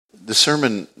The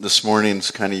sermon this morning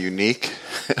is kind of unique,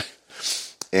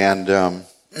 and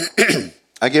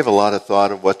I gave a lot of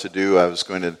thought of what to do.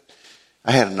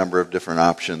 I had a number of different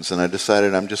options, and I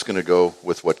decided I'm just going to go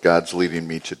with what God's leading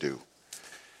me to do.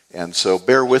 And so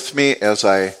bear with me as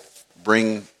I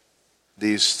bring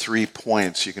these 3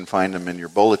 points. You can find them in your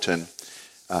bulletin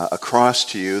across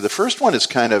to you. The first one is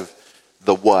kind of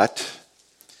the what,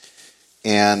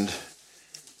 and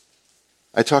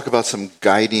I talk about some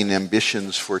guiding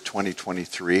ambitions for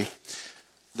 2023.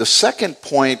 The second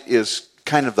point is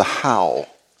kind of the how.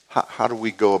 How do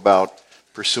we go about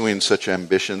pursuing such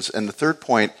ambitions? And the third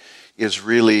point is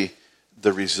really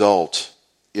the result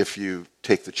if you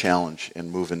take the challenge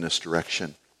and move in this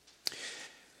direction.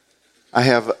 I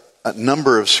have a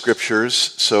number of scriptures,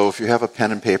 so if you have a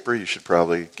pen and paper, you should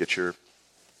probably get your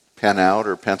pen out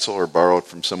or pencil or borrow it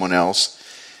from someone else.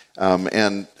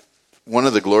 And one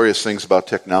of the glorious things about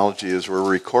technology is we're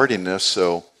recording this,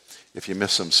 so if you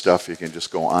miss some stuff, you can just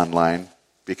go online,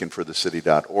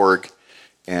 beaconforthecity.org,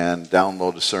 and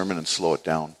download a sermon and slow it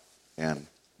down and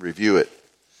review it.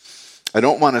 I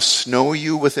don't want to snow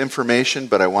you with information,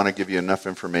 but I want to give you enough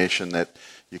information that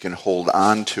you can hold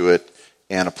on to it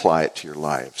and apply it to your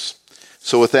lives.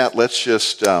 So with that, let's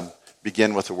just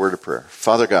begin with a word of prayer.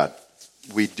 Father God,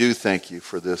 we do thank you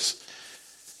for this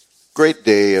great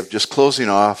day of just closing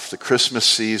off the Christmas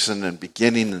season and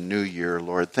beginning the new year,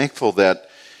 Lord. Thankful that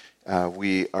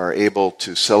we are able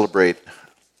to celebrate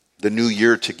the new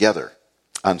year together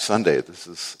on Sunday. This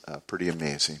is pretty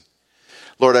amazing.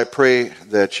 Lord, I pray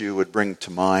that you would bring to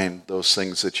mind those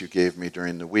things that you gave me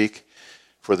during the week.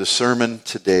 For the sermon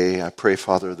today, I pray,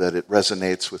 Father, that it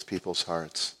resonates with people's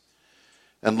hearts.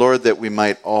 And Lord, that we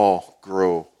might all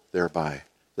grow thereby,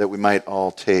 that we might all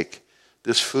take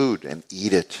this food and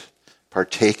eat it,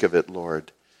 partake of it,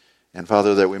 Lord. And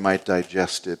Father, that we might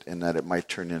digest it and that it might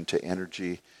turn into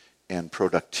energy and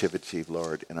productivity,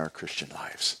 Lord, in our Christian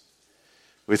lives.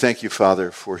 We thank you,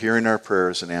 Father, for hearing our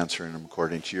prayers and answering them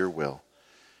according to your will.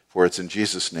 For it's in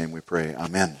Jesus' name we pray.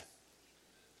 Amen.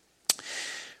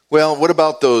 Well, what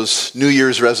about those New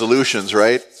Year's resolutions,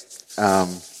 right?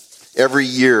 Every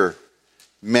year,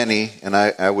 many, and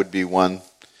I would be one,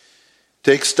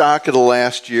 take stock of the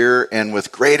last year and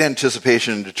with great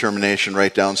anticipation and determination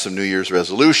write down some New Year's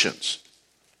resolutions.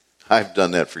 I've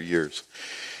done that for years.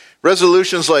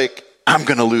 Resolutions like, I'm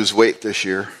going to lose weight this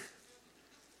year.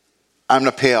 I'm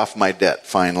going to pay off my debt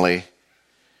finally.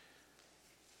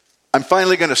 I'm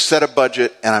finally going to set a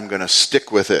budget and I'm going to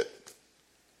stick with it.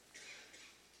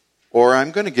 Or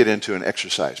I'm going to get into an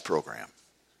exercise program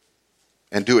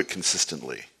and do it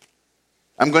consistently.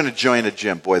 I'm going to join a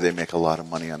gym. Boy, they make a lot of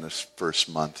money on this first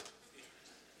month.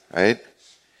 Right?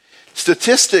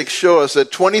 Statistics show us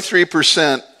that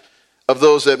 23% of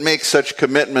those that make such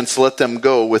commitments let them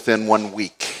go within 1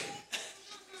 week.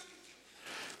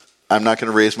 I'm not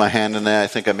going to raise my hand in that. I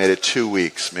think I made it 2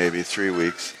 weeks, maybe 3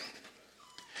 weeks.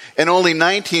 And only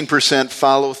 19%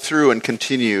 follow through and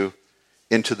continue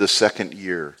into the second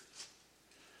year.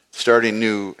 Starting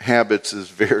new habits is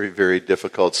very, very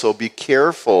difficult. So be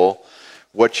careful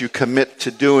what you commit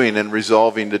to doing and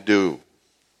resolving to do.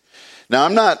 Now,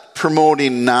 I'm not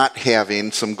promoting not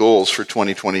having some goals for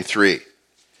 2023,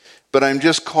 but I'm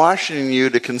just cautioning you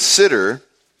to consider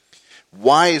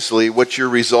wisely what you're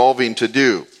resolving to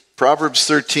do. Proverbs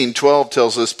 13:12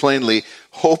 tells us plainly,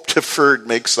 hope deferred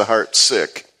makes the heart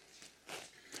sick.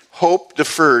 Hope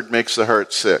deferred makes the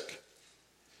heart sick.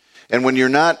 And when you're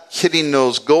not hitting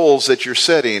those goals that you're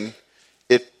setting,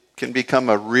 can become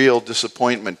a real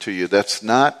disappointment to you. That's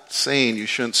not saying you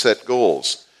shouldn't set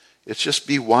goals. It's just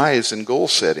be wise in goal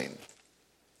setting.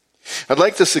 I'd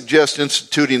like to suggest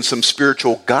instituting some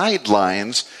spiritual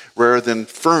guidelines rather than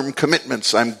firm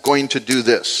commitments. I'm going to do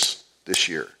this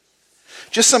year.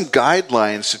 Just some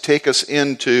guidelines to take us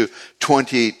into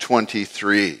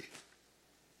 2023.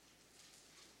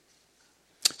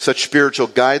 Such spiritual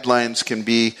guidelines can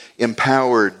be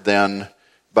empowered then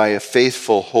by a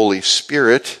faithful Holy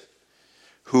Spirit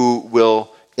who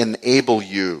will enable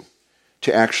you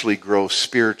to actually grow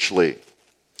spiritually.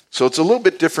 So it's a little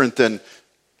bit different than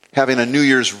having a New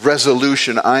Year's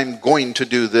resolution, I'm going to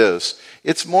do this.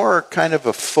 It's more kind of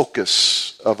a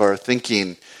focus of our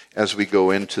thinking as we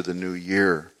go into the new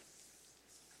year.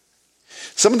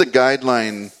 Some of the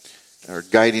guideline or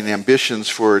guiding ambitions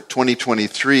for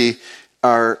 2023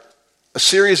 are a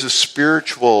series of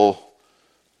spiritual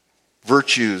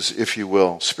virtues, if you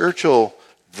will. Spiritual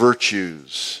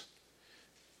virtues.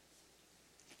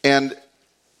 And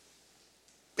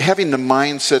having the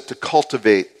mindset to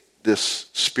cultivate this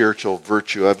spiritual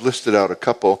virtue. I've listed out a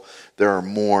couple. There are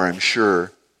more, I'm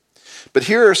sure. But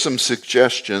here are some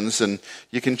suggestions, and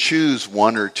you can choose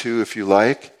one or two if you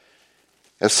like,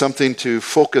 as something to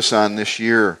focus on this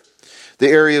year. The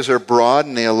areas are broad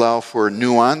and they allow for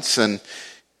nuance and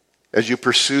as you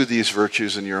pursue these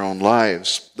virtues in your own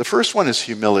lives. The first one is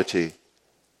humility.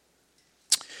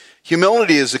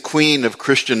 Humility is the queen of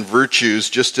Christian virtues,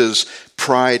 just as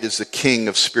pride is the king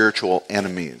of spiritual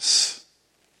enemies.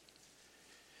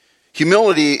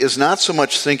 Humility is not so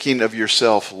much thinking of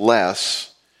yourself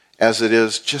less as it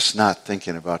is just not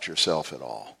thinking about yourself at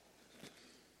all.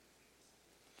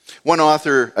 One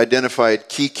author identified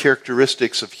key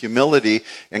characteristics of humility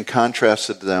and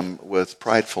contrasted them with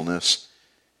pridefulness.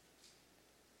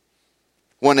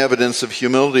 One evidence of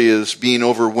humility is being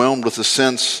overwhelmed with a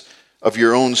sense of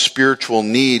your own spiritual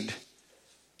need,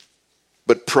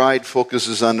 but pride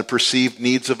focuses on the perceived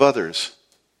needs of others.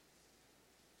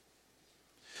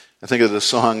 I think of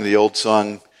the old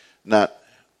song, not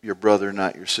your brother,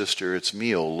 not your sister, it's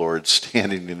me, O Lord,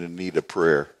 standing in need of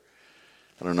prayer.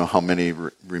 I don't know how many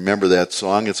remember that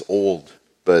song. It's old,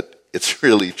 but it's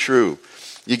really true.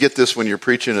 You get this when you're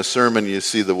preaching a sermon, you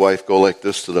see the wife go like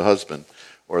this to the husband,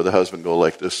 or the husband go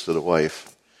like this to the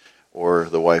wife, or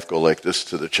the wife go like this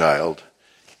to the child.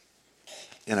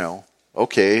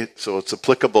 Okay, so it's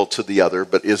applicable to the other,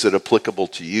 but is it applicable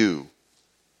to you?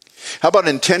 How about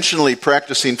intentionally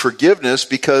practicing forgiveness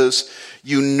because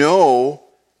you know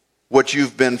what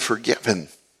you've been forgiven?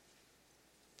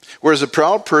 Whereas a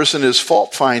proud person is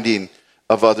fault-finding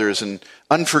of others and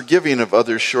unforgiving of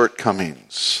others'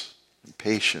 shortcomings,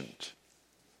 impatient.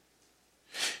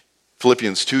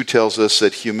 Philippians 2 tells us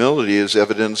that humility is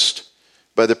evidenced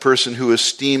by the person who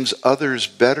esteems others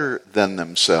better than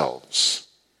themselves.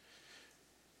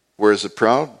 Whereas a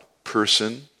proud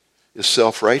person is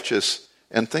self-righteous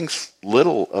and thinks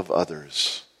little of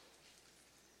others.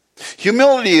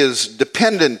 Humility is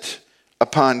dependent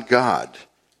upon God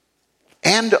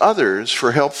and others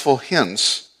for helpful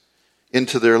hints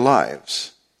into their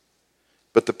lives.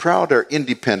 But the proud are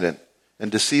independent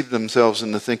and deceive themselves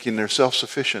into thinking they're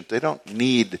self-sufficient. They don't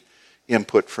need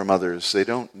input from others. They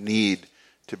don't need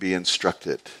to be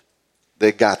instructed.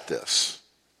 They got this.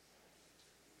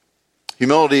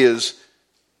 Humility is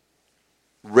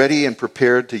ready and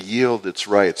prepared to yield its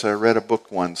rights. I read a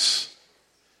book once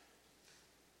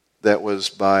that was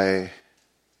by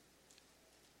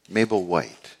Mabel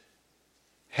White.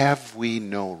 Have We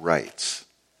No Rights?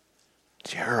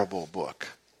 Terrible book.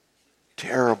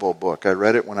 Terrible book. I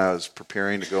read it when I was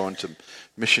preparing to go into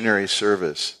missionary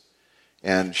service.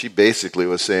 And she basically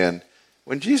was saying,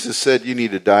 when Jesus said you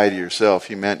need to die to yourself,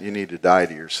 he meant you need to die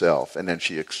to yourself. And then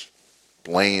she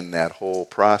explained that whole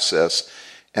process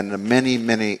and the many,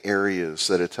 many areas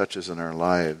that it touches in our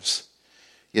lives.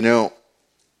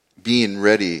 Being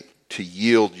ready to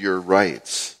yield your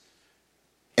rights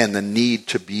and the need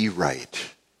to be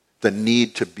right. The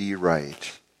need to be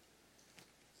right.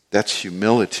 That's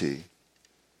humility.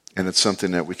 And it's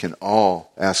something that we can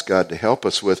all ask God to help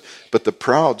us with. But the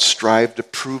proud strive to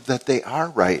prove that they are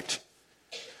right.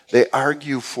 They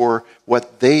argue for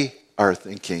what they are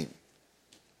thinking,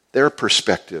 their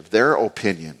perspective, their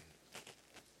opinion.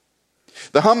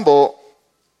 The humble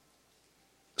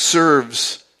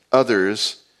serves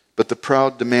others, but the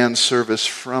proud demands service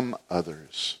from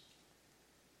others.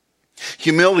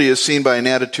 Humility is seen by an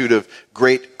attitude of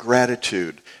great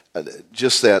gratitude.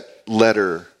 Just that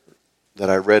letter that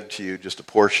I read to you, just a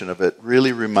portion of it,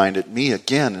 really reminded me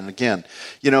again and again.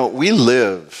 We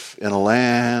live in a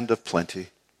land of plenty.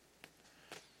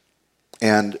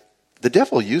 And the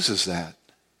devil uses that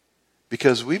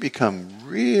because we become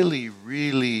really,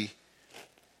 really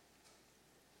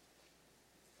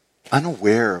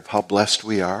unaware of how blessed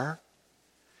we are.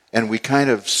 And we kind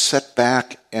of set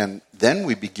back and then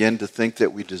we begin to think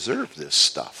that we deserve this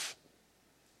stuff.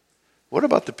 What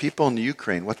about the people in the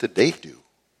Ukraine? What did they do?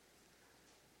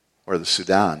 Or the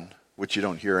Sudan, which you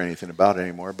don't hear anything about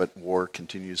anymore, but war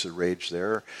continues to rage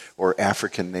there. Or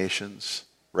African nations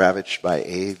ravaged by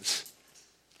AIDS.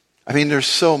 I mean, there's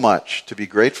so much to be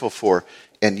grateful for,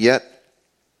 and yet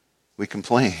we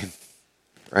complain,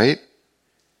 right?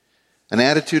 An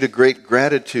attitude of great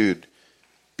gratitude,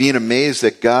 being amazed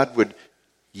that God would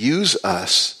use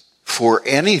us for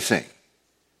anything.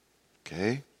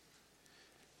 Okay?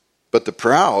 But the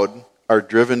proud are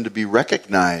driven to be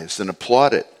recognized and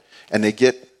applauded, and they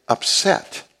get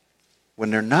upset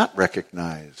when they're not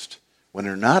recognized, when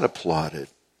they're not applauded.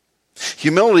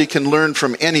 Humility can learn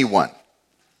from anyone,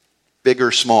 big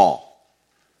or small,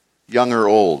 young or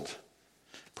old.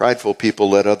 Prideful people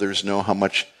let others know how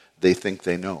much they think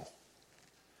they know.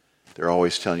 They're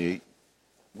always telling you,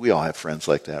 we all have friends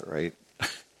like that, right?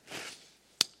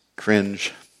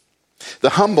 Cringe.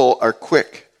 The humble are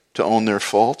quick to own their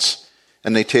faults,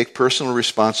 and they take personal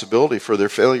responsibility for their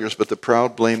failures, but the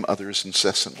proud blame others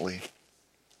incessantly.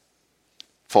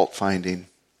 Fault-finding,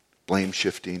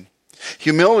 blame-shifting.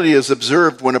 Humility is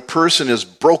observed when a person is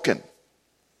broken,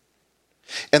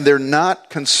 and they're not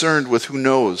concerned with who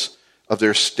knows of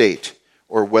their state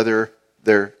or whether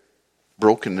their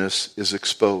brokenness is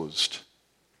exposed.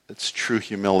 It's true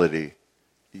humility.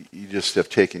 You just have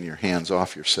taken your hands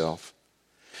off yourself.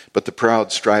 But the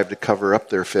proud strive to cover up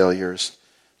their failures.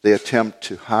 They attempt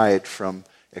to hide from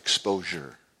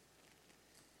exposure.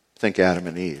 Think Adam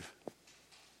and Eve.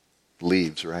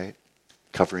 Leaves, right?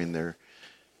 Covering their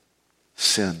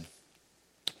sin.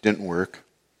 Didn't work.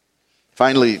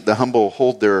 Finally, the humble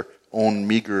hold their own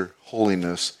meager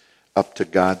holiness up to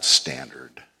God's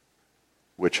standard,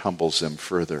 which humbles them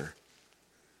further.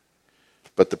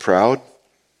 But the proud,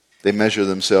 they measure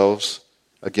themselves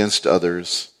against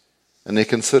others, and they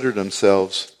consider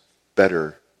themselves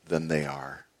better than they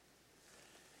are.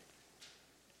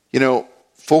 You know,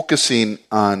 focusing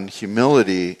on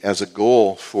humility as a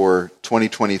goal for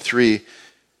 2023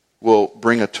 will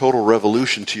bring a total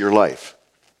revolution to your life.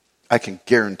 I can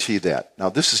guarantee that. Now,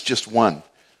 this is just one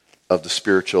of the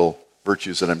spiritual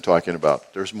virtues that I'm talking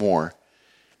about. There's more.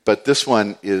 But this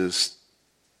one is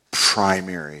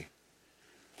primary.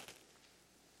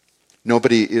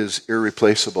 Nobody is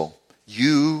irreplaceable.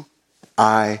 You,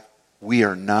 we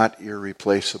are not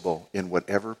irreplaceable in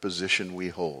whatever position we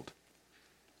hold.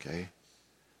 Okay?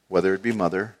 Whether it be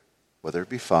mother, whether it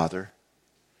be father,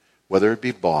 whether it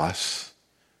be boss,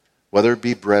 whether it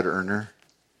be bread earner.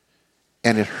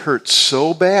 And it hurts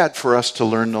so bad for us to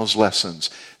learn those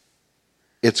lessons.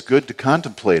 It's good to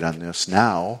contemplate on this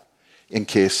now in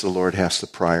case the Lord has to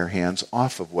pry our hands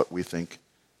off of what we think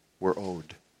we're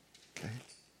owed. Okay?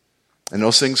 And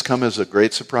those things come as a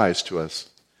great surprise to us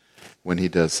when he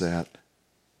does that.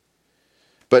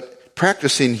 But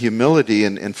practicing humility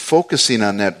and focusing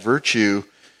on that virtue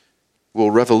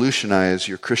will revolutionize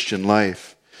your Christian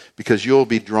life because you'll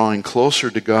be drawing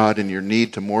closer to God in your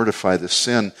need to mortify the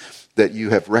sin that you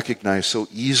have recognized so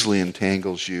easily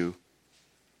entangles you.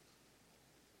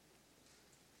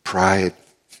 Pride.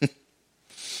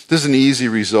 This is an easy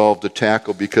resolve to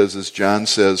tackle because, as John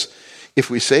says, if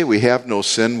we say we have no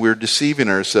sin, we're deceiving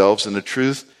ourselves and the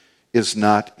truth is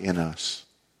not in us.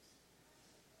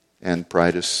 And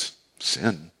pride is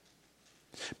sin.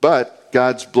 But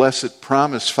God's blessed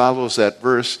promise follows that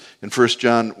verse in 1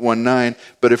 John 1:9.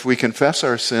 But if we confess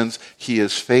our sins, he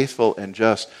is faithful and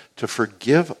just to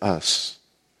forgive us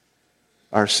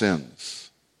our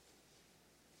sins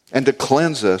and to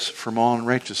cleanse us from all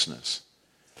unrighteousness.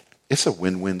 It's a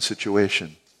win-win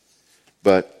situation.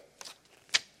 But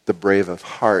the brave of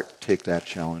heart take that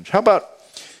challenge. How about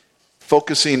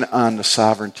focusing on the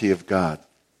sovereignty of God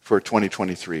for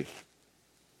 2023?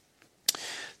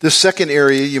 The second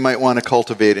area you might want to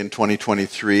cultivate in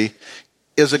 2023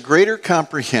 is a greater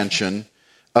comprehension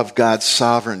of God's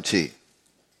sovereignty.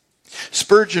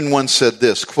 Spurgeon once said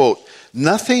this, quote,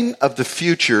 "Nothing of the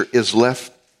future is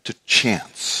left to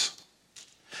chance.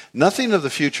 Nothing of the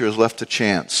future is left to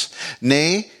chance.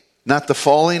 Nay, not the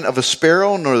falling of a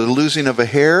sparrow nor the losing of a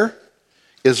hair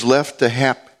is left to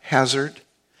haphazard,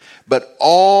 but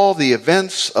all the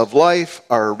events of life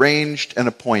are arranged and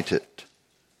appointed."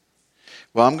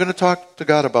 Well, I'm going to talk to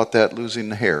God about that losing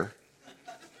the hair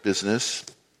business.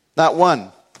 Not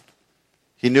one.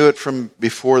 He knew it from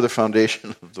before the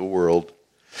foundation of the world.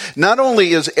 Not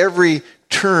only is every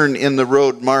turn in the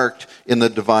road marked in the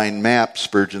divine map,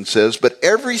 Spurgeon says, but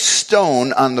every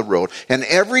stone on the road and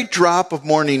every drop of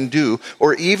morning dew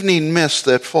or evening mist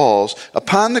that falls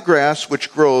upon the grass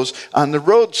which grows on the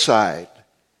roadside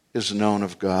is known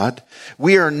of God.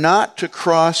 We are not to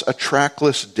cross a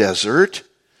trackless desert.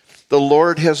 The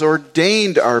Lord has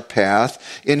ordained our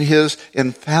path in his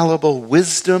infallible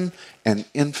wisdom and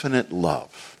infinite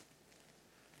love.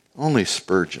 Only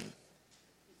Spurgeon.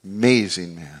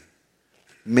 Amazing man.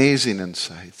 Amazing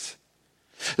insights.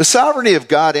 The sovereignty of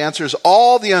God answers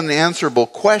all the unanswerable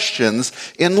questions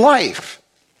in life.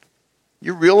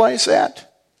 You realize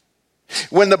that?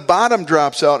 When the bottom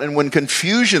drops out and when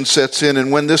confusion sets in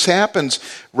and when this happens,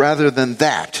 rather than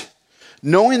that,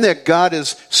 knowing that God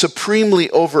is supremely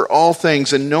over all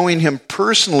things and knowing him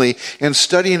personally and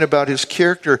studying about his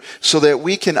character so that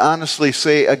we can honestly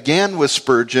say again with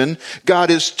Spurgeon, God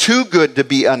is too good to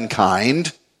be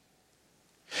unkind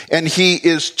and he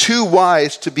is too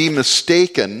wise to be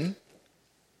mistaken.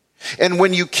 And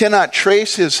when you cannot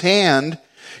trace his hand,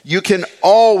 you can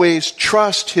always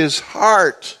trust his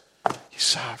heart. He's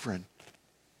sovereign.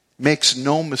 Makes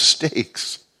no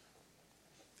mistakes.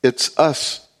 It's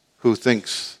us who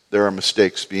thinks there are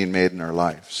mistakes being made in our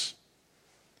lives.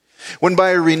 When by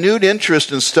a renewed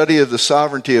interest and study of the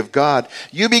sovereignty of God,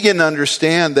 you begin to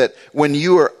understand that when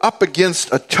you are up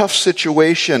against a tough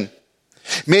situation,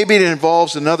 maybe it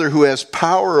involves another who has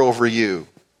power over you,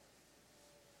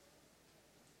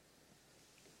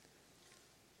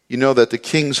 you know that the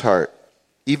king's heart,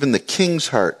 even the king's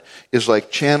heart, is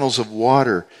like channels of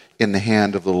water in the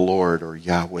hand of the Lord or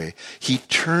Yahweh. He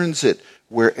turns it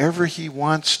wherever he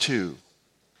wants to.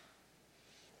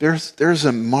 There's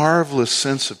a marvelous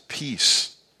sense of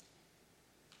peace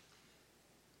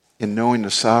in knowing the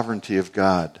sovereignty of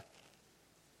God.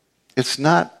 It's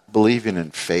not believing in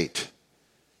fate.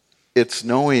 It's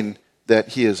knowing that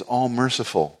he is all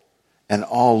merciful and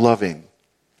all loving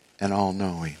and all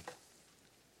knowing.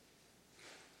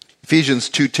 Ephesians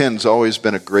 2:10 has always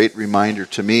been a great reminder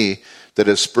to me that,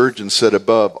 as Spurgeon said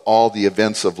above, all the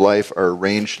events of life are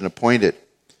arranged and appointed.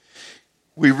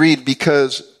 We read,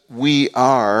 because we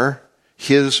are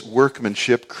his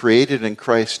workmanship created in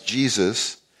Christ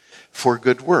Jesus for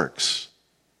good works.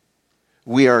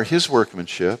 We are his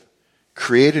workmanship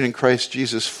created in Christ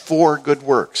Jesus for good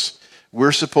works.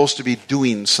 We're supposed to be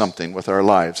doing something with our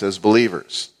lives as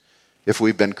believers if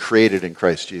we've been created in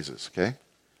Christ Jesus, okay?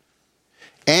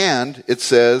 And it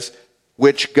says,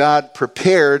 which God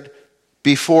prepared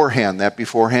beforehand. That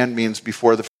beforehand means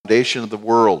before the foundation of the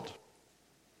world.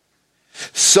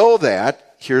 So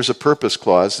that, here's a purpose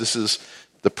clause, this is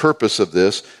the purpose of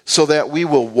this, so that we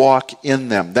will walk in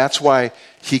them. That's why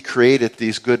he created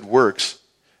these good works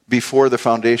before the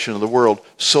foundation of the world,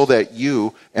 so that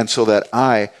you and so that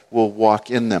I will walk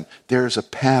in them. There's a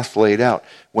path laid out.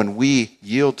 When we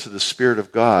yield to the Spirit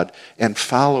of God and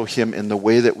follow him in the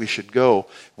way that we should go,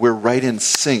 we're right in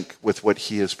sync with what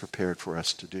he has prepared for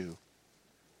us to do.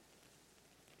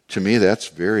 To me, that's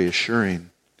very assuring.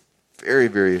 Very,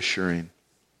 very assuring.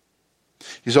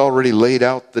 He's already laid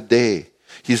out the day.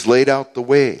 He's laid out the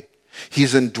way.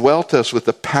 He's indwelt us with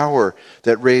the power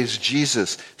that raised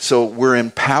Jesus, so we're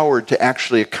empowered to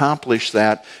actually accomplish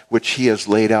that which he has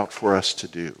laid out for us to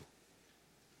do.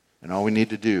 And all we need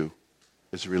to do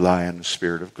is rely on the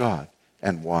Spirit of God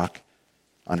and walk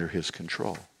under his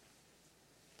control.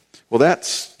 Well,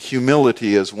 that's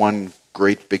humility as one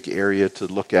great big area to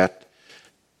look at.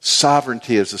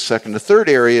 Sovereignty as the second. The third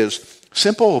area is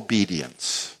simple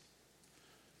obedience.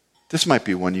 This might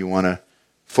be one you want to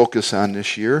focus on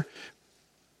this year.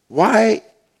 Why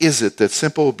is it that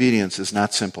simple obedience is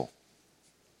not simple?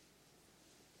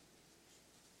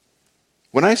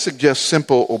 When I suggest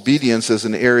simple obedience as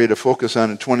an area to focus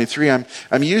on in 23,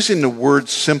 I'm using the word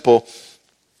simple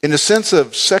in the sense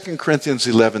of 2 Corinthians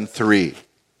 11:3.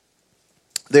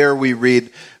 There we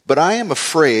read, but I am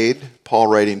afraid, Paul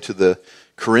writing to the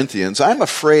Corinthians, I'm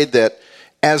afraid that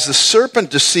as the serpent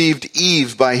deceived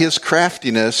Eve by his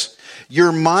craftiness,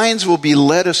 your minds will be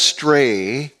led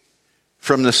astray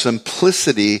from the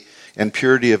simplicity and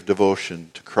purity of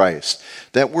devotion to Christ.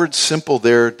 That word simple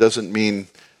there doesn't mean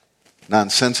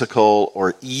nonsensical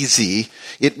or easy.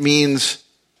 It means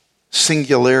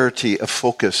singularity of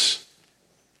focus,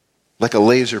 like a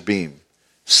laser beam.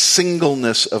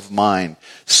 Singleness of mind,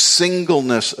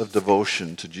 singleness of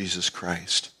devotion to Jesus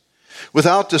Christ.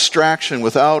 Without distraction,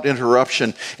 without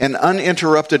interruption, and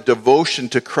uninterrupted devotion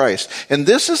to Christ. And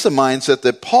this is the mindset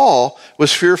that Paul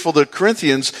was fearful that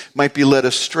Corinthians might be led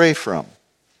astray from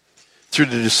through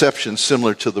the deception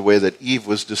similar to the way that Eve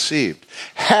was deceived.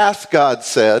 Hath God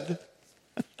said,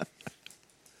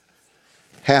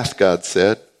 hath God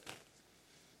said,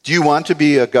 do you want to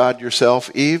be a God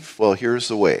yourself, Eve? Well, here's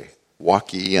the way.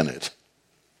 Walk ye in it.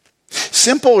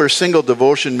 Simple or single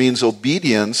devotion means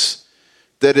obedience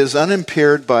that is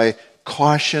unimpaired by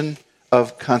caution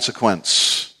of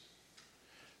consequence.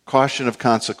 Caution of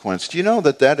consequence. Do you know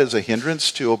that that is a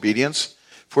hindrance to obedience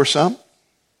for some?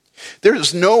 There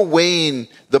is no weighing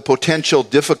the potential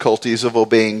difficulties of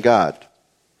obeying God.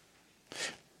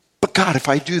 But God, if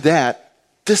I do that,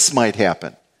 this might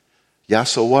happen. Yeah,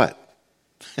 so what?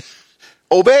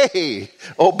 Obey.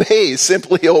 Obey.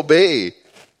 Simply obey.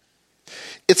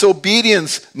 It's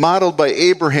obedience modeled by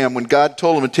Abraham when God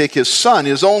told him to take his son,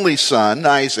 his only son,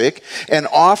 Isaac, and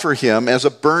offer him as a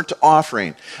burnt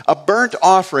offering. A burnt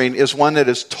offering is one that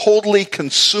is totally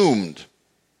consumed.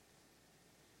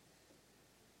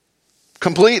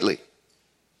 Completely.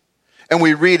 And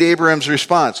we read Abraham's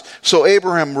response. So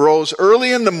Abraham rose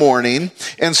early in the morning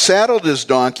and saddled his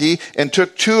donkey and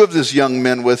took 2 of his young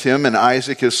men with him and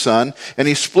Isaac his son. And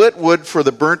he split wood for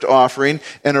the burnt offering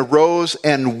and arose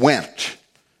and went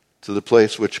to the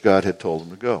place which God had told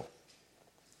him to go.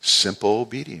 Simple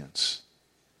obedience.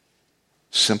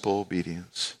 Simple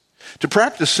obedience. To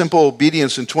practice simple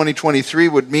obedience in 2023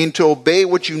 would mean to obey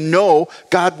what you know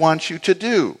God wants you to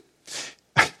do.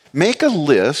 Make a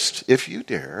list, if you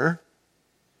dare,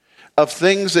 of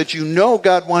things that you know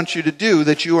God wants you to do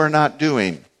that you are not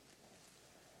doing.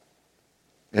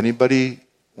 Anybody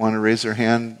want to raise their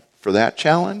hand for that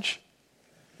challenge?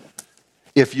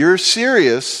 If you're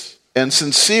serious and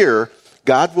sincere,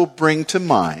 God will bring to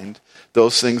mind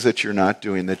those things that you're not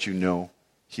doing that you know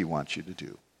He wants you to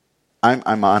do.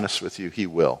 I'm honest with you, He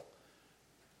will.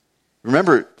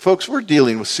 Remember, folks, we're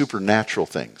dealing with supernatural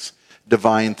things,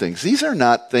 divine things. These are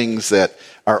not things that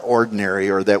are ordinary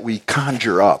or that we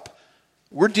conjure up.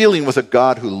 We're dealing with a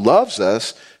God who loves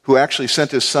us, who actually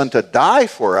sent His Son to die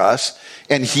for us,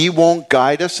 and He won't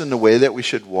guide us in the way that we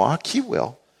should walk. He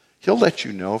will. He'll let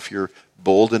you know if you're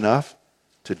bold enough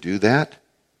to do that.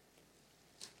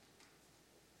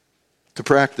 To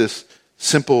practice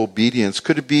simple obedience,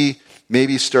 could it be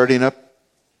maybe starting up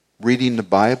reading the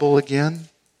Bible again?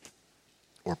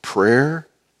 Or prayer?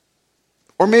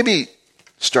 Or maybe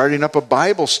starting up a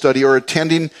Bible study or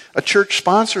attending a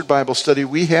church-sponsored Bible study.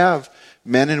 We have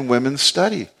men and women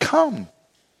study. Come.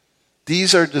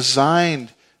 These are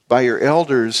designed by your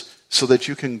elders so that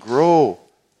you can grow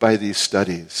by these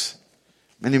studies.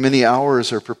 Many, many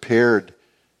hours are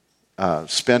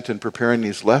spent in preparing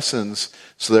these lessons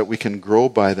so that we can grow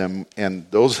by them, and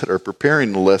those that are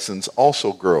preparing the lessons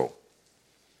also grow.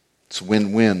 It's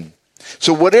win-win.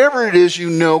 So whatever it is you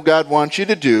know God wants you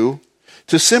to do,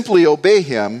 to simply obey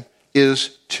Him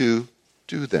is to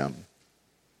do them.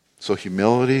 So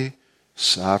humility,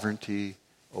 sovereignty,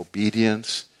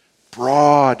 obedience,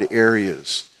 broad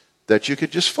areas that you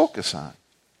could just focus on.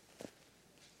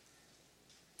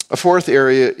 A fourth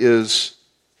area is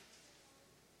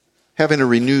having a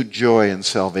renewed joy in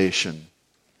salvation.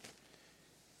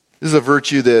 This is a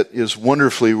virtue that is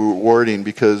wonderfully rewarding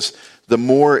because the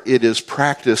more it is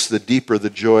practiced, the deeper the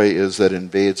joy is that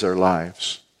invades our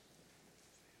lives.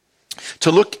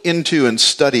 To look into and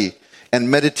study and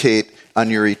meditate on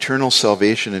your eternal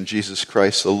salvation in Jesus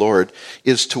Christ the Lord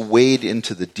is to wade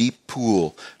into the deep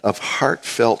pool of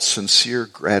heartfelt, sincere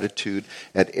gratitude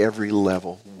at every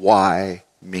level. Why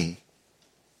me?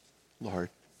 Lord,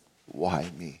 why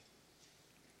me?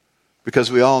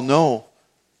 Because we all know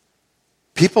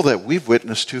people that we've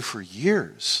witnessed to for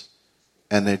years,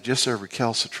 and they just are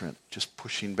recalcitrant, just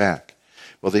pushing back.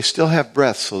 Well, they still have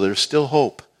breath, so there's still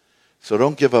hope. So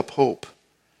don't give up hope.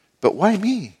 But why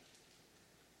me?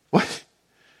 What?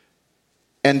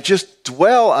 And just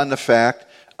dwell on the fact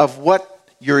of what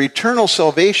your eternal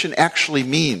salvation actually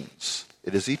means.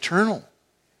 It is eternal.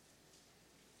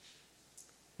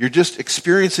 You're just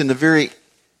experiencing the very,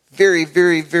 very,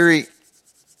 very, very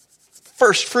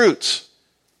first fruits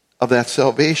of that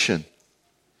salvation.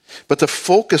 But to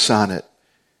focus on it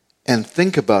and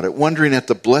think about it, wondering at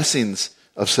the blessings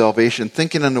of salvation,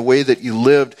 thinking on the way that you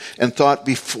lived and thought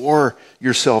before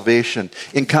your salvation,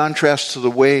 in contrast to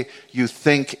the way you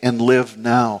think and live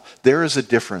now, there is a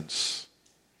difference.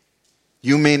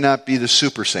 You may not be the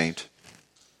super saint,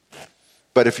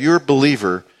 but if you're a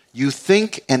believer, you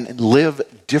think and live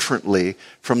differently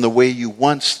from the way you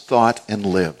once thought and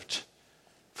lived.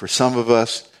 For some of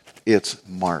us, it's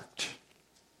marked.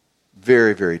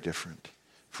 Very, very different.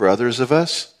 For others of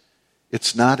us,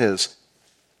 it's not as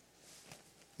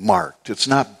marked. It's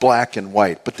not black and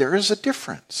white, but there is a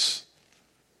difference.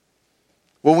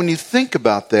 Well, when you think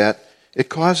about that, it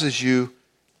causes you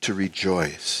to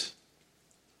rejoice.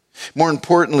 More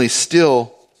importantly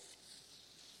still,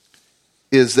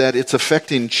 is that it's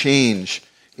affecting change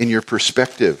in your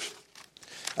perspective.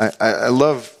 I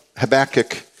love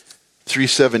Habakkuk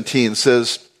 3:17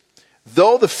 says,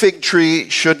 though the fig tree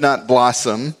should not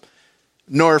blossom,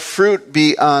 nor fruit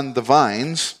be on the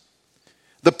vines,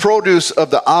 the produce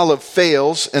of the olive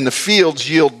fails, and the fields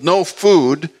yield no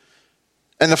food,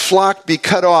 and the flock be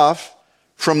cut off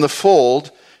from the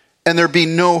fold, and there be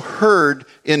no herd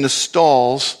in the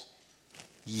stalls,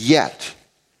 yet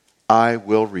I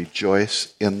will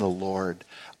rejoice in the Lord.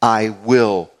 I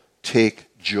will take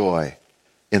joy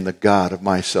in the God of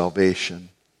my salvation.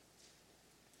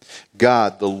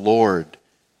 God, the Lord,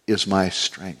 is my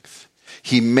strength.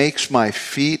 He makes my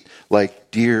feet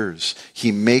like deer's.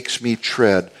 He makes me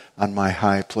tread on my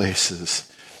high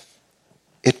places.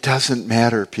 It doesn't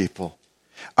matter, people.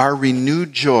 Our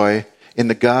renewed joy in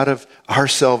the God of our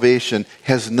salvation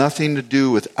has nothing to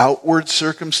do with outward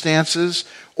circumstances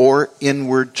or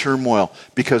inward turmoil,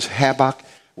 because Habakkuk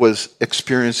was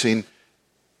experiencing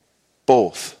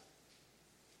both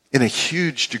in a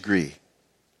huge degree.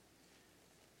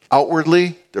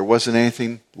 Outwardly, there wasn't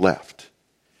anything left.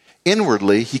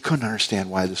 Inwardly, he couldn't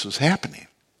understand why this was happening.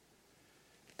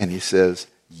 And he says,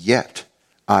 yet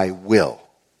I will.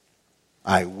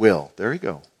 I will. There you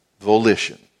go.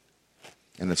 Volition.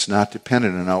 And it's not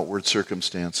dependent on outward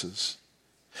circumstances.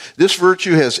 This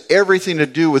virtue has everything to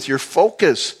do with your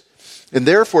focus. And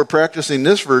therefore, practicing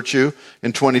this virtue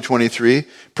in 2023,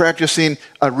 practicing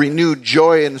a renewed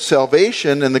joy in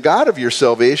salvation and the God of your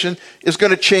salvation is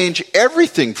going to change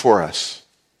everything for us.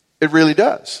 It really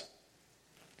does.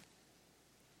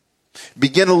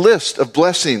 Begin a list of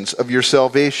blessings of your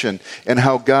salvation and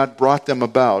how God brought them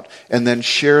about, and then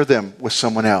share them with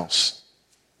someone else.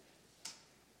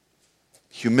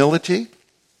 Humility,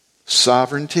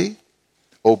 sovereignty,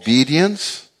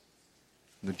 obedience,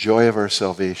 and the joy of our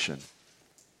salvation.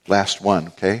 Last one,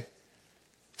 okay?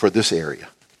 For this area.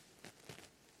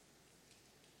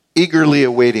 Eagerly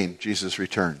awaiting Jesus'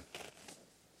 return.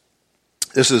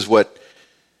 This is what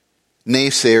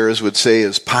naysayers would say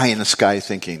is pie in the sky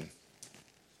thinking.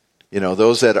 You know,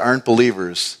 those that aren't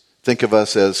believers think of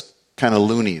us as kind of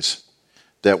loonies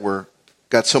that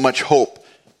got so much hope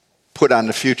put on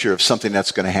the future of something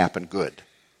that's going to happen good.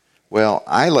 Well,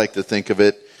 I like to think of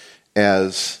it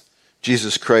as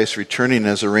Jesus Christ returning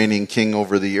as a reigning king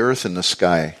over the earth and the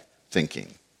sky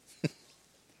thinking.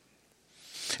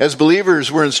 As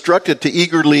believers, we're instructed to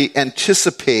eagerly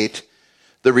anticipate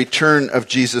the return of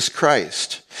Jesus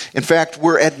Christ. In fact,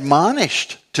 we're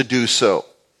admonished to do so.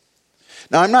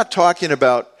 Now, I'm not talking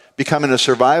about becoming a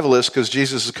survivalist because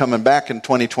Jesus is coming back in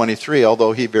 2023,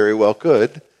 although he very well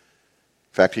could. In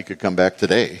fact, he could come back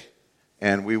today,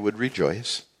 and we would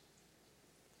rejoice.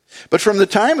 But from the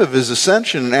time of his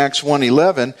ascension in Acts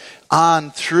 1:11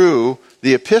 on through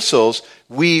the epistles,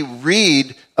 we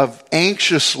read of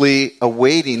anxiously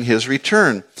awaiting his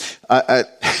return.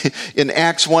 In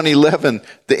Acts 1:11,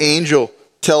 the angel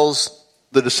tells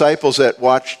the disciples that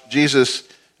watched Jesus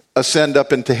ascend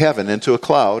up into heaven, into a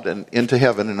cloud, and into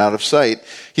heaven and out of sight.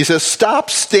 He says, stop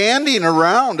standing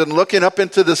around and looking up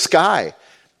into the sky.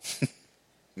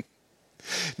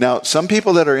 Now, some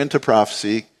people that are into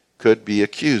prophecy could be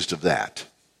accused of that.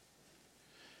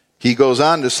 He goes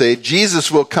on to say, Jesus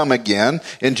will come again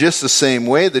in just the same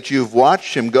way that you've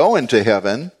watched him go into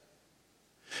heaven,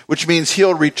 which means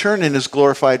he'll return in his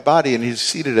glorified body, and he's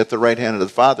seated at the right hand of the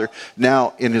Father,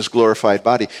 now in his glorified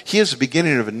body. He is the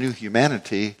beginning of a new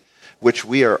humanity, which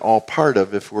we are all part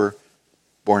of if we're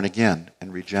born again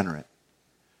and regenerate.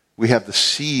 We have the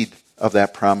seed of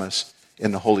that promise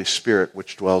in the Holy Spirit,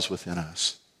 which dwells within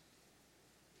us.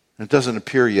 It doesn't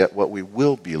appear yet what we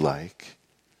will be like,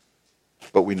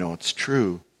 but we know it's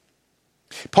true.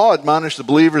 Paul admonished the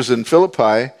believers in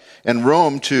Philippi and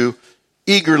Rome to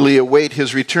eagerly await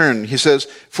his return. He says,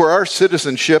 for our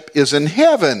citizenship is in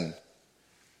heaven,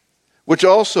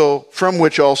 from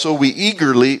which also we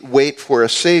eagerly wait for a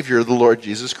Savior, the Lord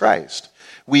Jesus Christ.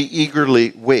 We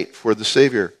eagerly wait for the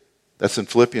Savior. That's in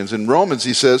Philippians. In Romans,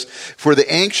 he says, for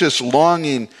the anxious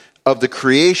longing of the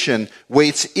creation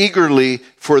waits eagerly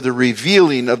for the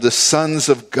revealing of the sons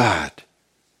of God.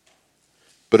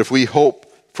 But if we hope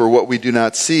for what we do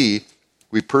not see,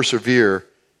 we persevere,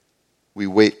 we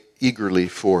wait eagerly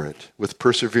for it. With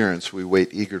perseverance, we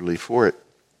wait eagerly for it.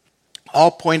 All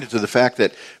pointed to the fact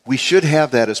that we should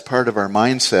have that as part of our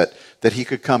mindset, that he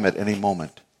could come at any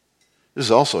moment. This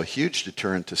is also a huge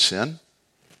deterrent to sin.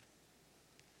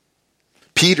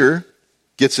 Peter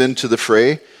gets into the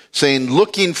fray, saying,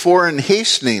 looking for and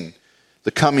hastening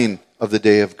the coming of the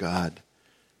day of God.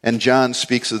 And John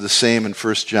speaks of the same in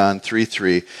 1 John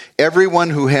 3:3. Everyone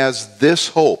who has this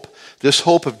hope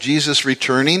of Jesus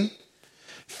returning,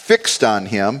 fixed on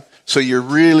him, so you're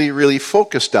really, really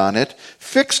focused on it,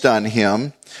 fixed on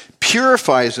him,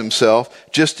 purifies himself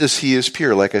just as he is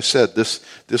pure. Like I said,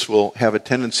 this will have a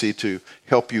tendency to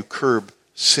help you curb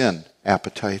sin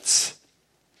appetites.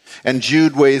 And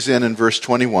Jude weighs in verse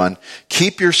 21,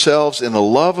 keep yourselves in the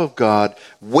love of God,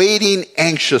 waiting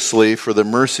anxiously for the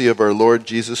mercy of our Lord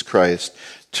Jesus Christ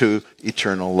to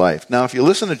eternal life. Now, if you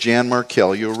listen to Jan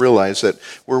Markell, you'll realize that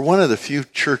we're one of the few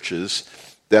churches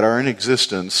that are in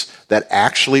existence that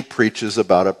actually preaches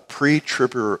about a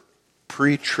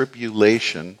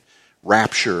pre-tribulation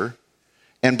rapture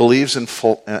and believes in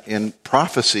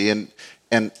prophecy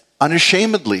and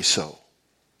unashamedly so.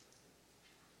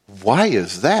 Why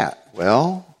is that?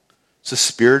 Well, it's the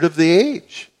spirit of the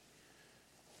age.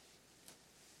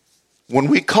 When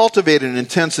we cultivate an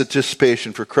intense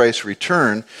anticipation for Christ's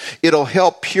return, it'll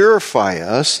help purify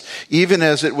us, even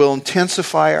as it will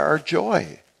intensify our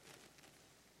joy.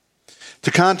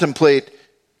 To contemplate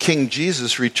King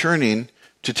Jesus returning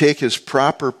to take his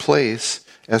proper place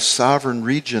as sovereign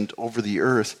regent over the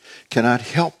earth, cannot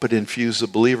help but infuse the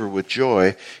believer with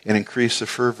joy and increase the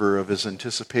fervor of his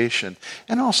anticipation,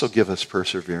 and also give us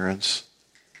perseverance.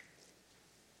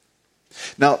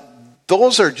 Now,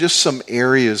 those are just some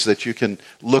areas that you can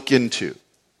look into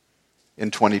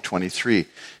in 2023.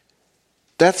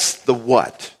 That's the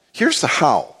what. Here's the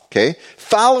how, okay?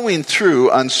 Following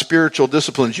through on spiritual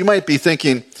disciplines. You might be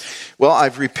thinking, well,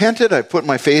 I've repented, I've put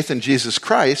my faith in Jesus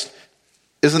Christ.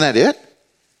 Isn't that it?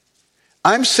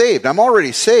 I'm saved. I'm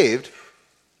already saved.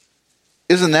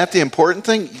 Isn't that the important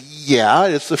thing? Yeah,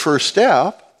 it's the first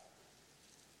step.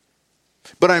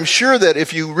 But I'm sure that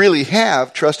if you really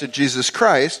have trusted Jesus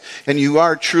Christ and you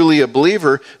are truly a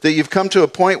believer, that you've come to a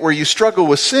point where you struggle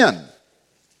with sin.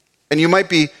 And you might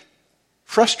be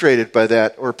frustrated by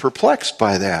that or perplexed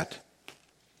by that.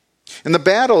 And the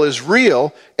battle is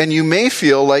real, and you may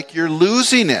feel like you're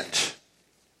losing it.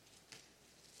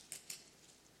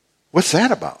 What's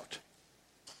that about?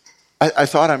 I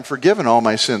thought I'm forgiven all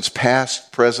my sins,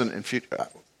 past, present, and future.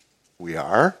 We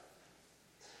are.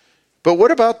 But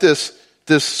what about this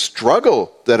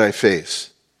struggle that I face?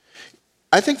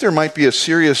 I think there might be a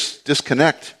serious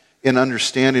disconnect in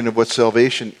understanding of what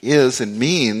salvation is and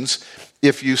means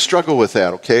if you struggle with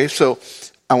that, okay? So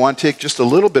I want to take just a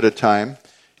little bit of time,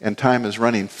 and time is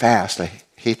running fast. I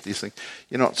hate these things.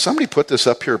 You know, somebody put this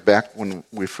up here back when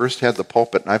we first had the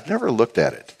pulpit, and I've never looked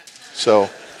at it. So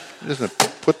I'm just going to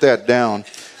put that down.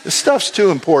 This stuff's too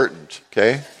important,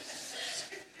 okay?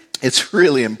 It's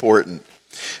really important.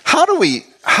 How do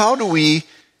we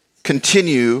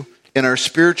continue in our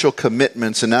spiritual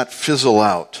commitments and not fizzle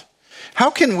out? How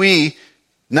can we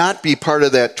not be part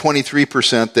of that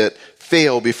 23% that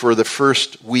fail before the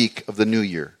first week of the new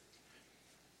year?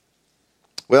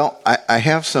 Well, I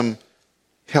have some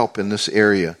help in this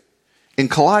area. In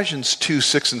Colossians 2,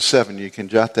 6, and 7, you can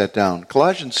jot that down.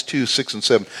 Colossians 2, 6, and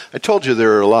 7. I told you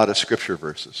there are a lot of scripture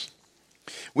verses.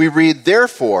 We read,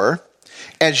 "Therefore,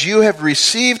 as you have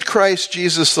received Christ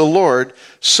Jesus the Lord,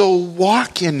 so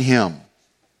walk in him.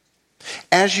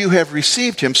 As you have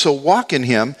received him, so walk in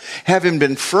him, having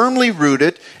been firmly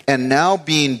rooted and now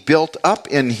being built up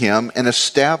in him and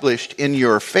established in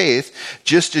your faith,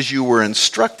 just as you were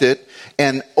instructed,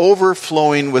 and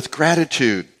overflowing with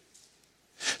gratitude."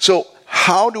 So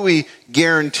how do we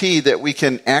guarantee that we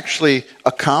can actually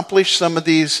accomplish some of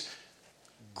these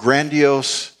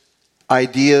grandiose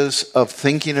ideas of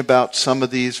thinking about some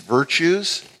of these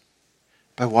virtues?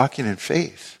 By walking in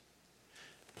faith.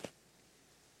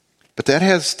 But that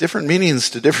has different meanings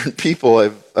to different people,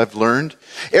 I've learned.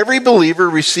 Every believer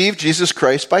received Jesus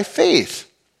Christ by faith.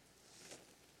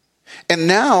 And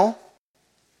now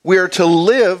we are to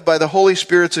live by the Holy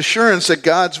Spirit's assurance that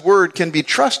God's word can be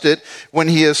trusted when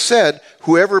he has said,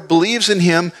 "Whoever believes in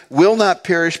him will not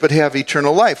perish but have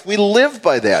eternal life." We live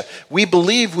by that. We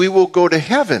believe we will go to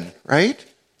heaven, right?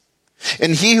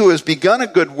 And he who has begun a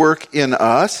good work in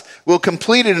us will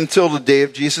complete it until the day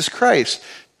of Jesus Christ.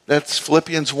 That's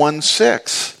Philippians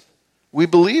 1:6. We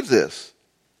believe this.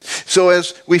 So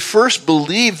as we first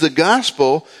believe the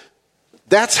gospel,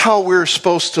 that's how we're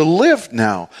supposed to live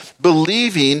now,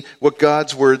 believing what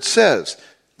God's word says.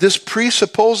 This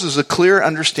presupposes a clear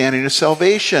understanding of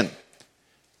salvation.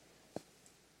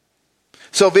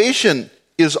 Salvation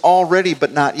is already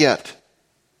but not yet.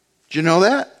 Do you know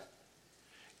that?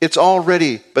 It's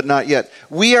already but not yet.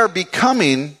 We are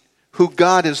becoming who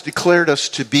God has declared us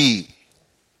to be.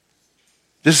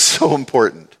 This is so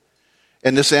important.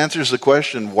 And this answers the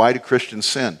question, why do Christians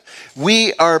sin?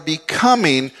 We are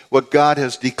becoming what God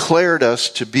has declared us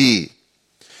to be.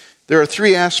 There are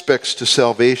three aspects to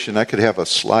salvation. I could have a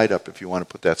slide up if you want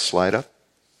to put that slide up.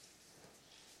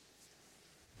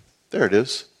 There it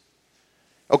is.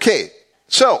 Okay,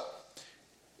 so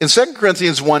in 2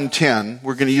 Corinthians 1:10,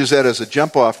 we're going to use that as a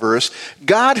jump-off verse.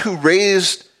 God who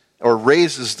raised or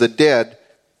raises the dead,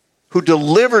 who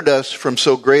delivered us from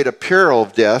so great a peril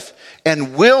of death,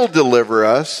 and will deliver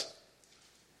us,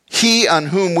 he on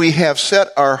whom we have set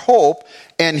our hope,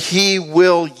 and he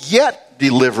will yet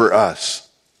deliver us.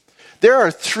 There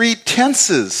are three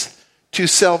tenses to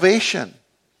salvation,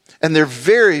 and they're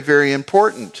very, very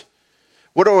important.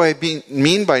 What do I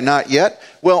mean by not yet?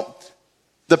 Well,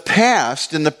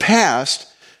 in the past,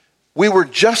 we were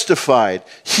justified.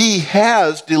 He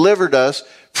has delivered us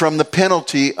from the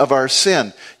penalty of our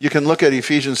sin. You can look at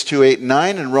Ephesians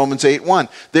 2:8-9 and Romans 8:1.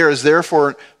 There is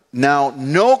therefore now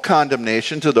no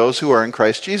condemnation to those who are in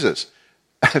Christ Jesus.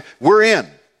 We're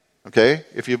in, okay,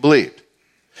 if you believed.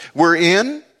 We're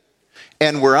in,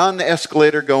 and we're on the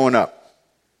escalator going up.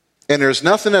 And there's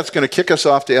nothing that's going to kick us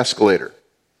off the escalator.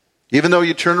 Even though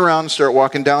you turn around and start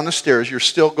walking down the stairs, you're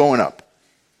still going up.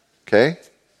 Okay?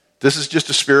 This is just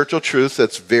a spiritual truth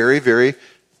that's very, very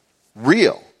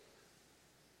real.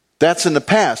 That's in the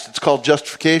past. It's called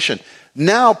justification.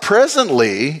 Now,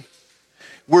 presently,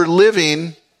 we're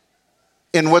living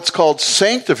in what's called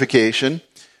sanctification,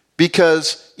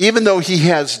 because even though he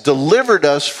has delivered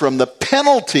us from the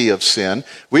penalty of sin,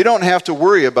 we don't have to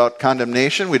worry about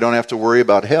condemnation. We don't have to worry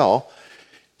about hell.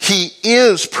 He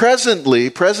is presently,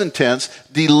 present tense,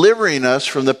 delivering us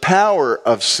from the power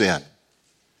of sin.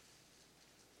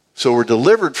 So we're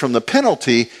delivered from the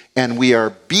penalty, and we are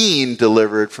being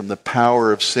delivered from the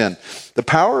power of sin. The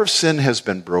power of sin has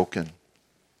been broken.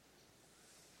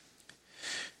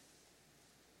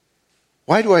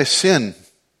 Why do I sin?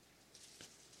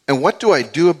 And what do I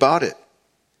do about it?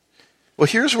 Well,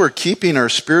 here's where keeping our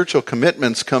spiritual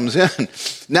commitments comes in.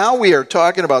 Now we are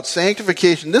talking about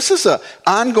sanctification. This is an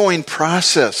ongoing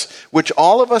process which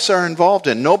all of us are involved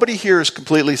in. Nobody here is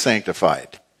completely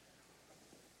sanctified.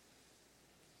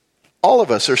 All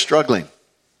of us are struggling.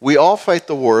 We all fight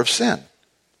the war of sin.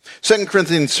 2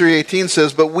 Corinthians 3:18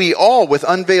 says, "But we all, with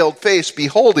unveiled face,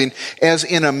 beholding as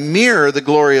in a mirror the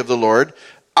glory of the Lord,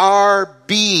 are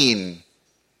being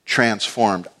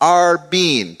transformed." Are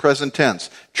being, present tense,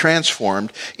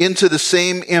 transformed into the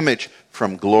same image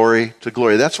from glory to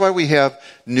glory. That's why we have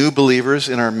new believers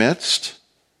in our midst.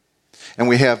 And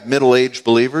we have middle-aged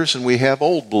believers, and we have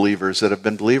old believers that have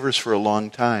been believers for a long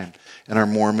time and are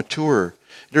more mature.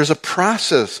 There's a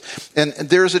process, and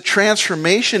there's a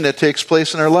transformation that takes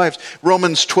place in our lives.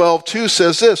 Romans 12:2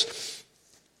 says this,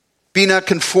 "Be not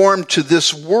conformed to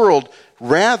this world,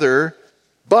 rather,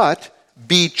 but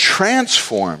be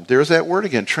transformed." There's that word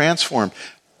again, transformed.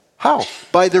 How?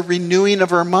 By the renewing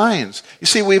of our minds. You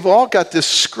see, we've all got this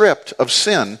script of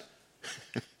sin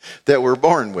that we're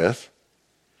born with.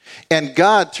 And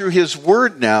God, through his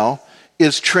word now,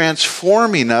 is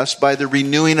transforming us by the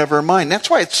renewing of our mind. That's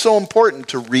why it's so important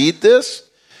to read this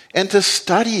and to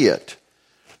study it.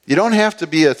 You don't have to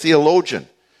be a theologian,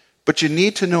 but you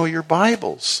need to know your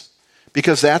Bibles,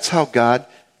 because that's how God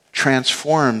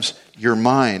transforms your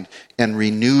mind and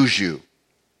renews you.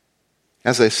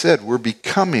 As I said, we're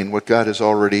becoming what God has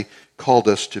already called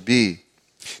us to be.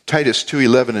 Titus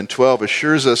 2:11 and 12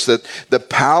 assures us that the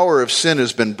power of sin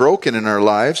has been broken in our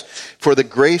lives, for the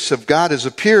grace of God has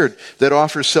appeared that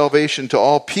offers salvation to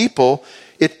all people.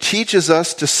 It teaches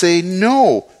us to say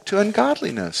no to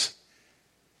ungodliness.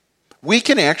 We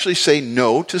can actually say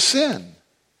no to sin.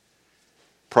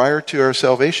 Prior to our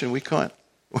salvation, we couldn't.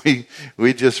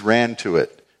 We just ran to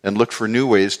it and looked for new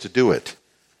ways to do it.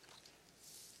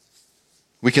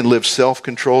 We can live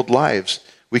self-controlled lives.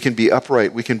 We can be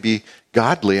upright. We can be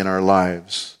godly in our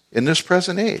lives in this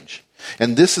present age.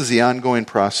 And this is the ongoing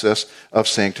process of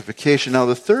sanctification. Now,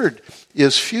 the third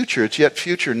is future. It's yet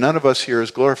future. None of us here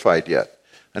is glorified yet.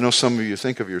 I know some of you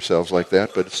think of yourselves like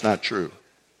that, but it's not true.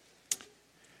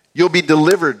 You'll be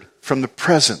delivered from the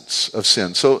presence of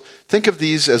sin. So think of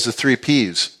these as the 3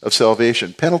 P's of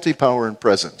salvation: penalty, power, and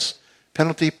presence.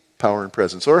 Penalty, power, and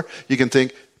presence. Or you can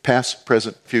think past,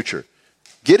 present, future.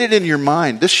 Get it in your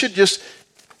mind. This should just...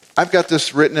 I've got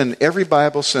this written in every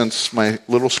Bible since my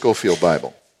little Schofield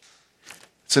Bible.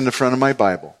 It's in the front of my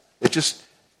Bible. It's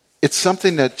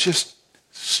something that just,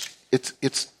 it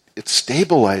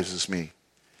stabilizes me.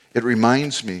 It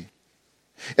reminds me.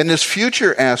 And this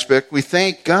future aspect, we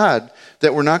thank God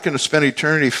that we're not going to spend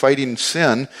eternity fighting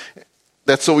sin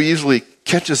that so easily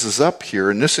catches us up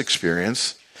here in this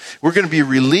experience. We're going to be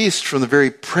released from the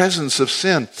very presence of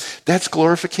sin. That's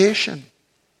glorification.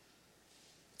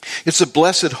 It's a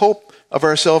blessed hope of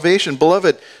our salvation.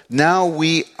 Beloved, now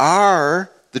we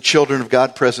are the children of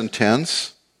God, present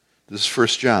tense. This is 1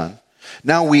 John.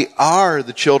 Now we are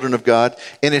the children of God,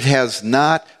 and it has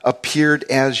not appeared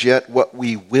as yet what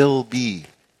we will be.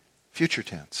 Future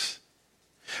tense.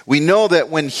 We know that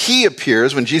when he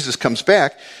appears, when Jesus comes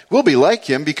back, we'll be like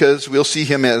him because we'll see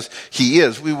him as he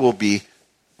is. We will be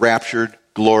raptured,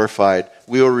 glorified.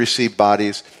 We will receive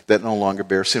bodies that no longer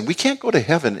bear sin. We can't go to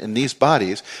heaven in these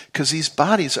bodies because these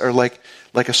bodies are like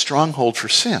a stronghold for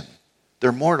sin.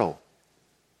 They're mortal.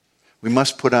 We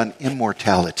must put on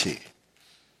immortality.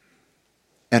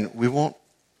 And we won't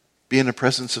be in the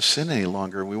presence of sin any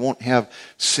longer. We won't have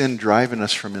sin driving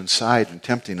us from inside and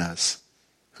tempting us.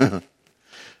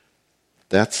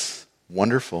 That's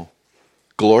wonderful,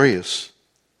 glorious,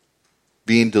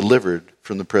 being delivered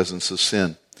from the presence of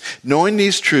sin. Knowing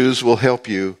these truths will help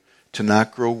you to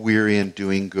not grow weary in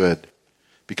doing good,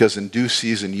 because in due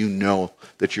season you know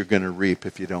that you're going to reap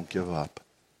if you don't give up,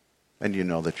 and you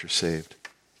know that you're saved.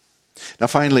 Now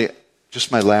finally,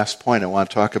 just my last point, I want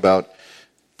to talk about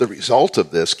the result of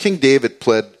this. King David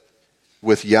pled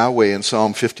with Yahweh in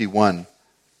Psalm 51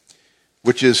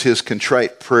 which is his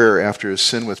contrite prayer after his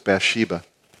sin with Bathsheba.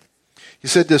 He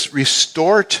said this,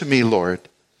 "Restore to me, Lord,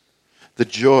 the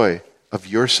joy of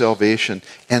your salvation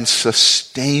and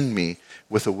sustain me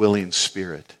with a willing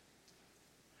spirit."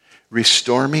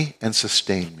 Restore me and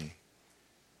sustain me.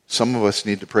 Some of us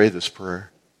need to pray this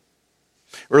prayer.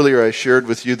 Earlier I shared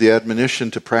with you the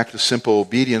admonition to practice simple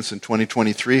obedience in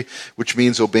 2023, which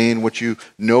means obeying what you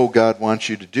know God wants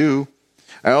you to do.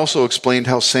 I also explained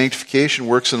how sanctification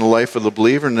works in the life of the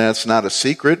believer, and that's not a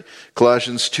secret.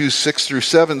 Colossians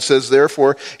 2:6-7 says,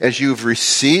 "Therefore, as you've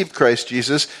received Christ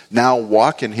Jesus, now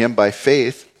walk in him by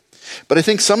faith." But I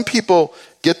think some people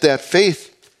get that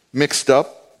faith mixed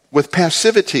up with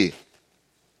passivity.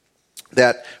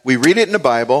 That we read it in the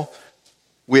Bible,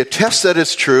 we attest that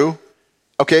it's true.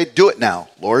 Okay, do it now,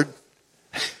 Lord.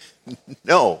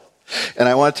 No. And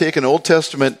I want to take an Old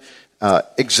Testament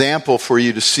example for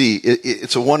you to see.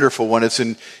 It's a wonderful one. It's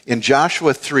in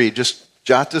Joshua 3. Just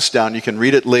jot this down. You can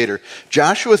read it later.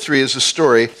 Joshua 3 is a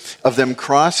story of them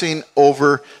crossing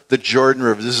over the Jordan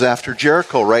River. This is after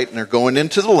Jericho, right? And they're going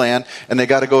into the land, and they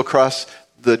got to go across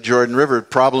the Jordan River. The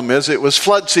problem is it was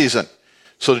flood season.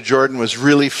 So the Jordan was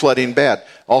really flooding bad.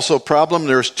 Also a problem,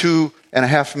 there's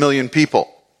 2.5 million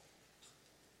people.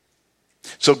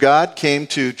 So God came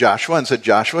to Joshua and said,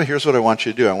 "Joshua, here's what I want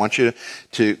you to do. I want you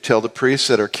to tell the priests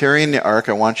that are carrying the ark,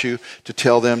 I want you to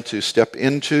tell them to step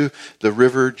into the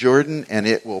river Jordan, and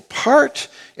it will part,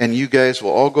 and you guys will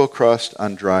all go across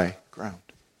on dry ground."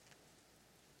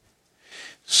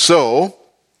 So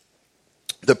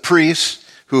the priests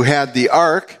who had the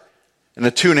ark and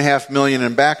the 2.5 million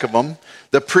in back of them,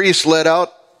 the priests led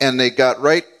out and they got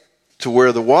right to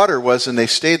where the water was, and they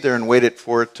stayed there and waited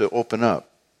for it to open up.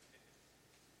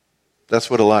 That's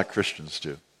what a lot of Christians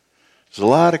do. There's a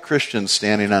lot of Christians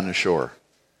standing on the shore,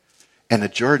 and the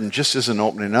Jordan just isn't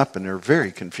opening up, and they're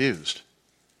very confused.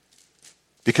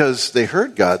 Because they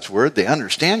heard God's word, they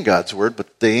understand God's word,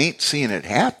 but they ain't seeing it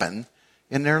happen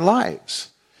in their lives.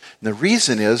 And the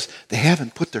reason is they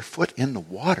haven't put their foot in the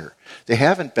water. They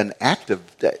haven't been active.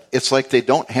 It's like they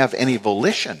don't have any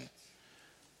volition.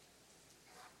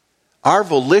 Our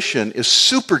volition is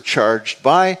supercharged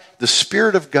by the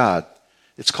Spirit of God.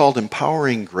 It's called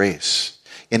empowering grace,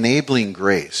 enabling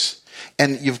grace.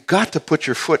 And you've got to put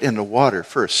your foot in the water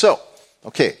first. So,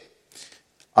 okay,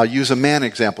 I'll use a man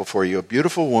example for you. A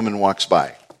beautiful woman walks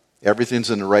by.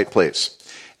 Everything's in the right place.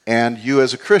 And you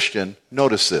as a Christian,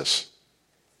 notice this.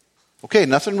 Okay,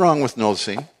 nothing wrong with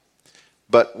noticing.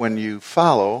 But when you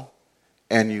follow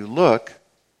and you look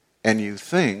and you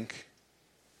think,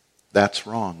 that's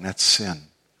wrong, that's sin,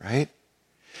 right?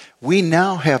 We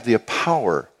now have the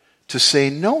power to say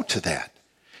no to that.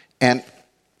 And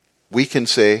we can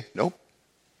say, nope.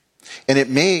 And it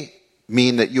may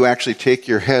mean that you actually take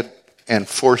your head and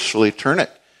forcefully turn it.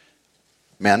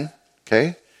 Men,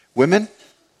 okay? Women,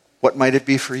 what might it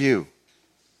be for you?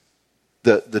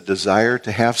 The desire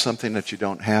to have something that you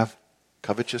don't have?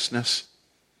 Covetousness?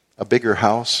 A bigger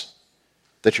house?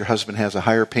 That your husband has a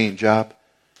higher paying job?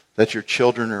 That your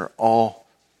children are all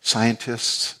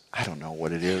scientists? I don't know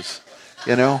what it is,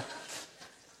 you know?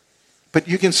 But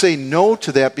you can say no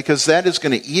to that because that is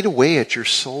going to eat away at your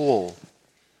soul.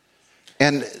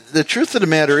 And the truth of the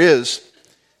matter is,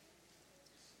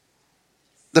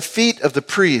 the feet of the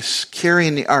priests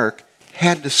carrying the ark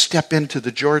had to step into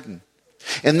the Jordan.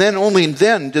 And then only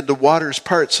then did the waters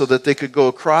part so that they could go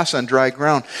across on dry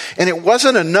ground. And it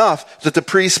wasn't enough that the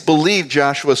priests believed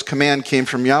Joshua's command came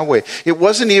from Yahweh. It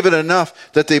wasn't even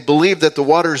enough that they believed that the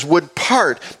waters would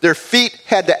part. Their feet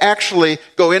had to actually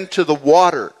go into the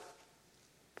water.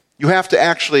 You have to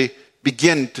actually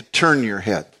begin to turn your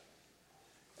head.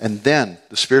 And then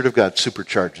the Spirit of God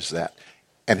supercharges that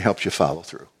and helps you follow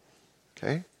through.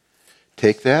 Okay?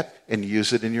 Take that and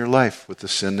use it in your life with the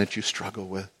sin that you struggle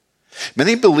with.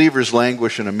 Many believers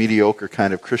languish in a mediocre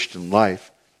kind of Christian life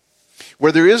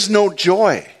where there is no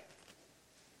joy.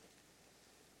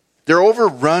 They're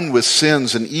overrun with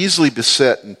sins and easily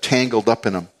beset and tangled up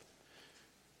in them.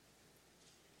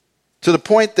 To the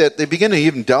point that they begin to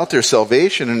even doubt their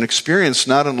salvation and experience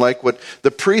not unlike what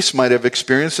the priests might have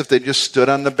experienced if they just stood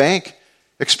on the bank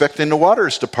expecting the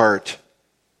waters to part,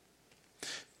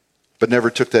 but never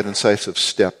took that incisive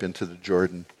step into the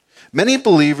Jordan. Many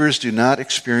believers do not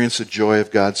experience the joy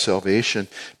of God's salvation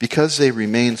because they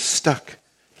remain stuck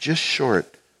just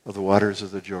short of the waters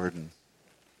of the Jordan.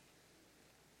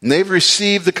 And they've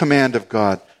received the command of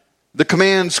God. The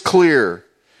command's clear,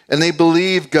 and they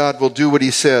believe God will do what he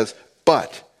says,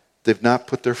 but they've not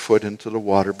put their foot into the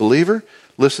water. Believer,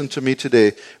 listen to me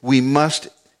today. We must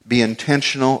be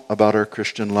intentional about our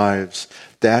Christian lives.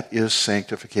 That is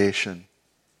sanctification.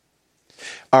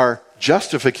 Our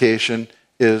Justification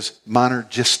is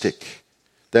monergistic.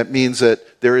 That means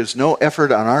that there is no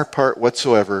effort on our part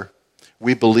whatsoever.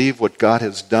 We believe what God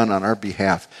has done on our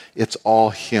behalf. It's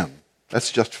all Him.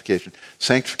 That's justification.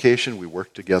 Sanctification, we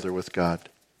work together with God.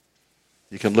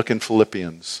 You can look in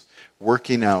Philippians,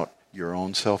 working out your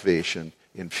own salvation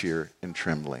in fear and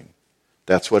trembling.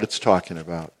 That's what it's talking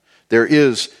about. There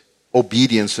is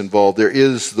obedience involved. There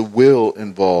is the will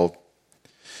involved.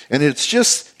 And it's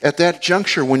just at that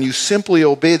juncture when you simply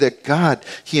obey that God,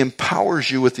 He empowers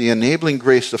you with the enabling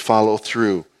grace to follow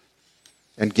through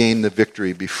and gain the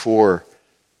victory before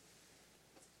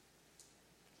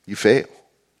you fail.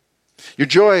 Your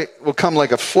joy will come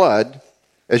like a flood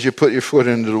as you put your foot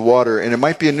into the water, and it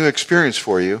might be a new experience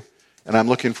for you, and I'm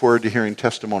looking forward to hearing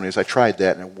testimonies. I tried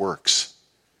that, and it works.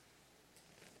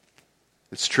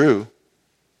 It's true.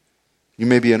 You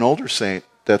may be an older saint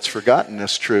that's forgotten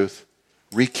this truth.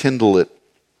 Rekindle it.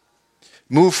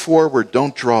 Move forward,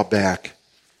 don't draw back,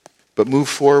 but move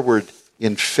forward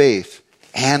in faith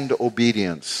and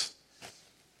obedience,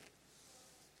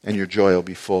 and your joy will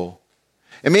be full.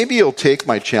 And maybe you'll take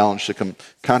my challenge to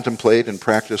contemplate and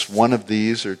practice one of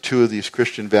these or two of these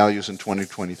Christian values in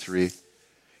 2023.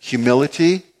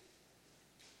 Humility,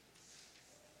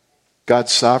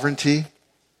 God's sovereignty,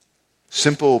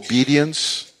 simple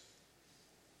obedience,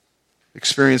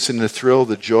 experiencing the thrill,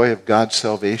 the joy of God's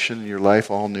salvation in your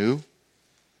life all new,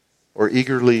 or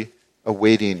eagerly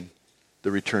awaiting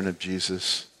the return of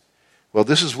Jesus. Well,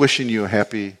 this is wishing you a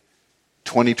happy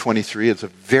 2023. It's a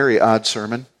very odd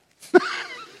sermon.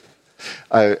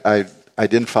 I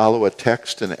didn't follow a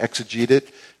text and exegete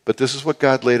it, but this is what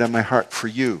God laid on my heart for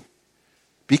you.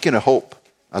 Beacon of Hope,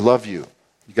 I love you.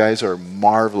 You guys are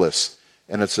marvelous,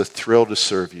 and it's a thrill to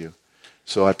serve you.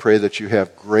 So I pray that you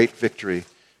have great victory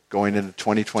going into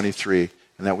 2023,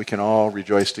 and that we can all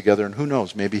rejoice together. And who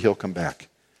knows, maybe He'll come back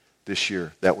this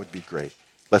year. That would be great.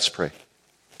 Let's pray.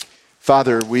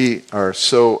 Father, we are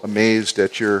so amazed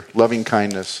at your loving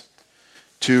kindness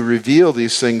to reveal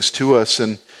these things to us.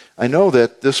 And I know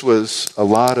that this was a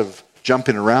lot of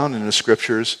jumping around in the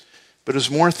Scriptures, but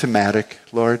it's more thematic,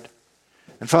 Lord.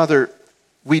 And Father,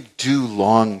 we do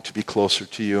long to be closer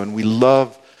to you, and we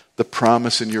love the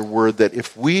promise in your word that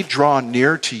if we draw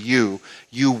near to you,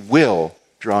 you will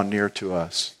draw near to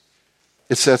us.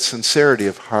 It's that sincerity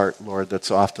of heart, Lord, that's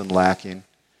often lacking.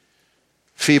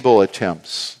 Feeble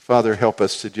attempts. Father, help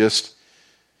us to just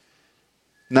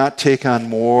not take on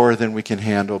more than we can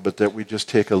handle, but that we just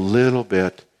take a little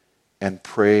bit and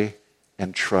pray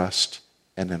and trust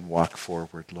and then walk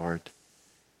forward, Lord.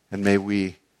 And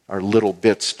may our little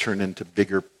bits turn into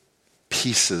bigger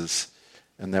pieces,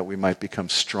 and that we might become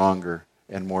stronger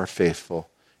and more faithful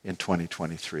in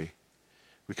 2023.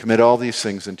 We commit all these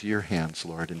things into your hands,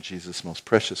 Lord, in Jesus' most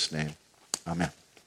precious name. Amen.